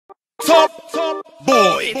top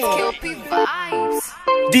boy. It's Kelpie Vibes.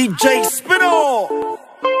 DJ Spino.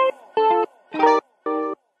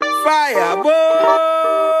 Fire boy.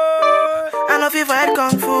 I know if you fight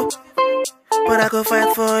kung fu, but I go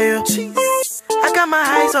fight for you. I got my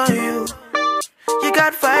eyes on you. You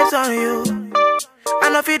got vibes on you. I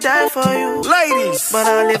know if you die for you, Ladies, but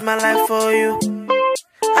I'll live my life for you.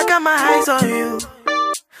 I got my eyes on you.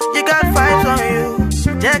 You got vibes on you.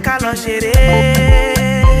 Jẹ́ ká lọ ṣeré.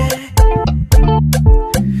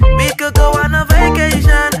 We could go on a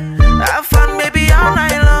vacation, have fun maybe all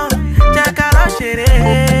night long. Jẹ́ ká lọ ṣeré.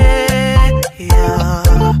 Yeah.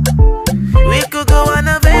 We could go on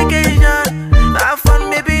a vacation, have fun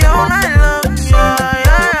maybe all night long. Yeah,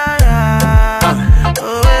 yeah, yeah.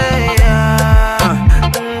 Oh, yeah.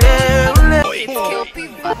 It's Kelpie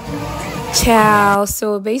Vibes. Ciao.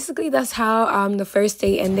 So basically that's how the first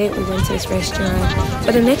day ended. We went to this restaurant,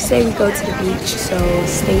 but the next day we go to the beach, so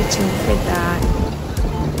stay tuned for that.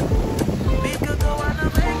 We could go on a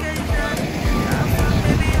vacation, have fun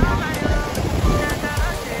maybe all night long. Jẹ́ ká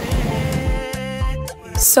lọ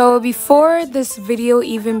ṣeré. So before this video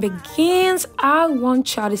even begins, I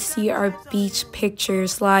want y'all to see our beach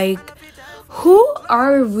pictures. Like, who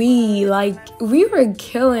are we? Like, we were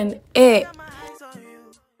killing it.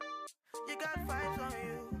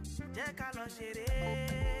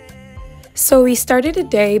 So we started the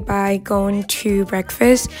day by going to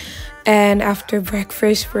breakfast, and after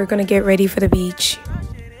breakfast we're gonna get ready for the beach.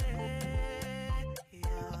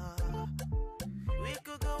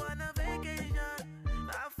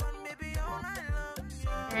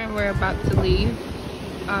 And we're about to leave.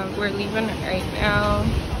 We're leaving right now.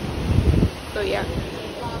 So yeah,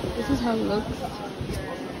 this is how it looks.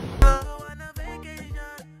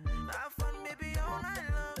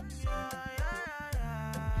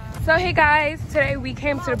 So hey guys, today we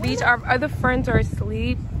came to the beach. Our other friends are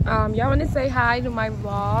asleep. Y'all want to say hi to my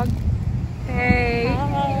vlog? Hey.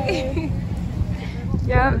 Hi.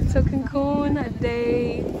 Yeah, so Cancun,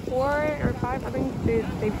 day 4 or 5, I think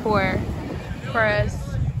day 4 for us.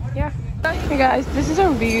 Yeah. Hey guys, this is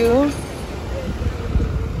our view.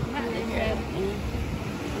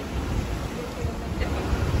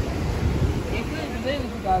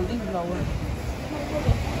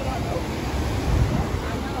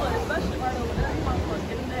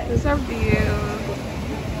 This is our view.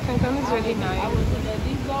 Cancun is really nice.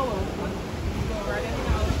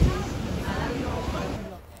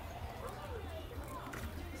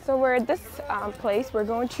 So we're at this place. We're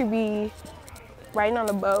going to be riding on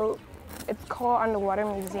a boat. It's called Underwater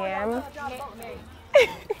Museum.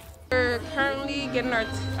 We're currently getting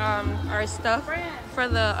our stuff for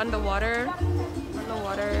the underwater.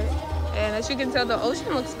 And as you can tell, the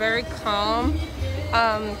ocean looks very calm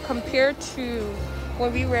compared to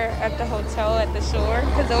when we were at the hotel at the shore,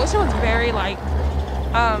 because the ocean was very like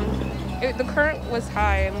the current was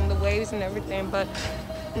high and the waves and everything, but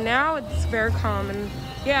now it's very calm. And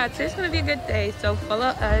yeah, today's gonna be a good day, so follow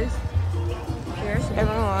us. Here's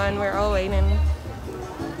everyone, we're all waiting.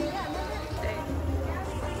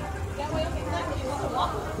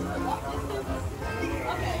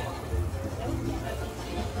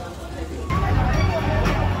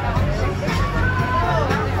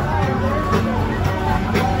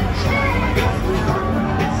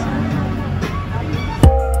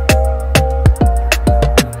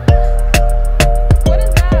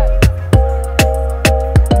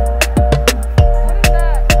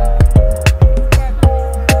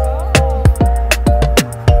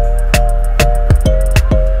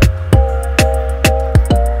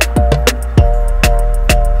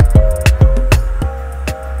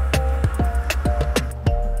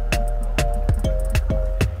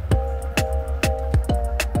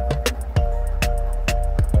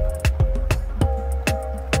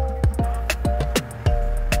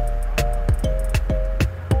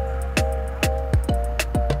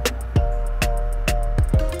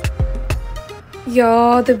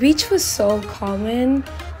 Y'all, the beach was so calming.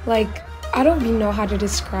 Like, I don't even know how to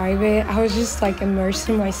describe it. I was just like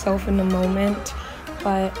immersing myself in the moment.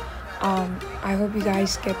 But I hope you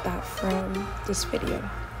guys get that from this video.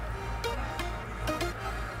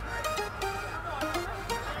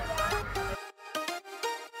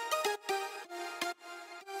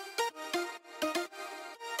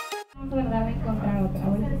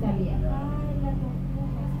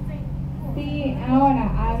 Sí, ahora,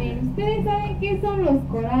 a ver, ¿ustedes saben qué son los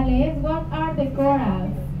corales? What are the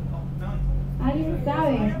corals? ¿Alguien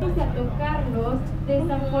sabe? Vamos a tocarlos.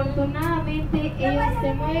 Desafortunadamente, ellos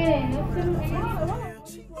se mueren.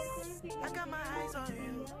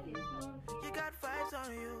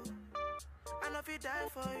 I know if you die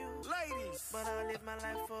for you, ladies, but I'll live my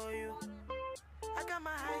life for you.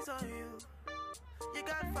 got my eyes on you. You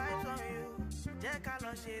got vibes on you. Jẹ́ ká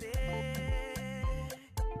lọ ṣeré.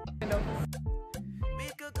 We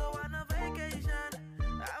could go on a vacation.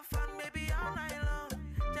 Have fun maybe all night long.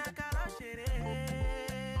 Jẹ́ ká lọ ṣeré.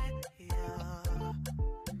 Yeah.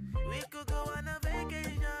 We could go on a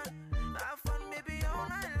vacation. Have fun maybe all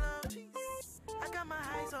night long. I got my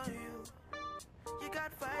eyes on you. You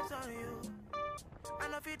got vibes on you. I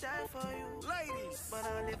know if you die for you, Ladies, but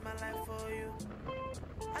I'll live my life for you.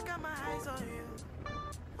 I got my eyes on you.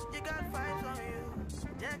 You got vibes on you.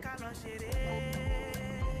 Jẹ́ ká lọ ṣeré.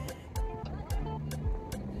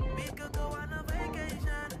 We could go on a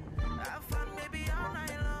vacation. Have fun maybe all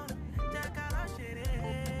night long. Jẹ́ ká lọ ṣeré.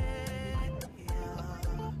 Yeah.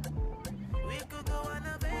 We could go on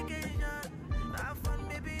a vacation. Have fun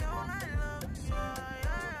maybe all night long. Yeah,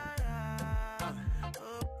 yeah, yeah.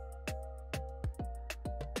 Oh.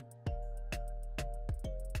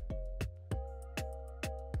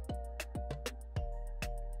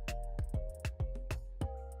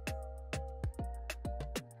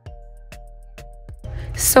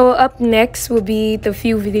 So up next will be the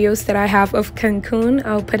few videos that I have of Cancun.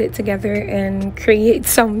 I'll put it together and create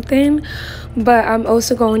something. But I'm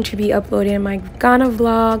also going to be uploading my Ghana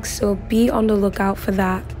vlog, so be on the lookout for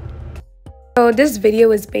that. So this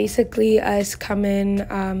video is basically us coming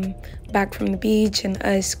back from the beach and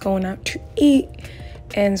us going out to eat.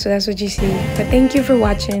 And so that's what you see. But thank you for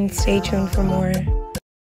watching. Stay tuned for more.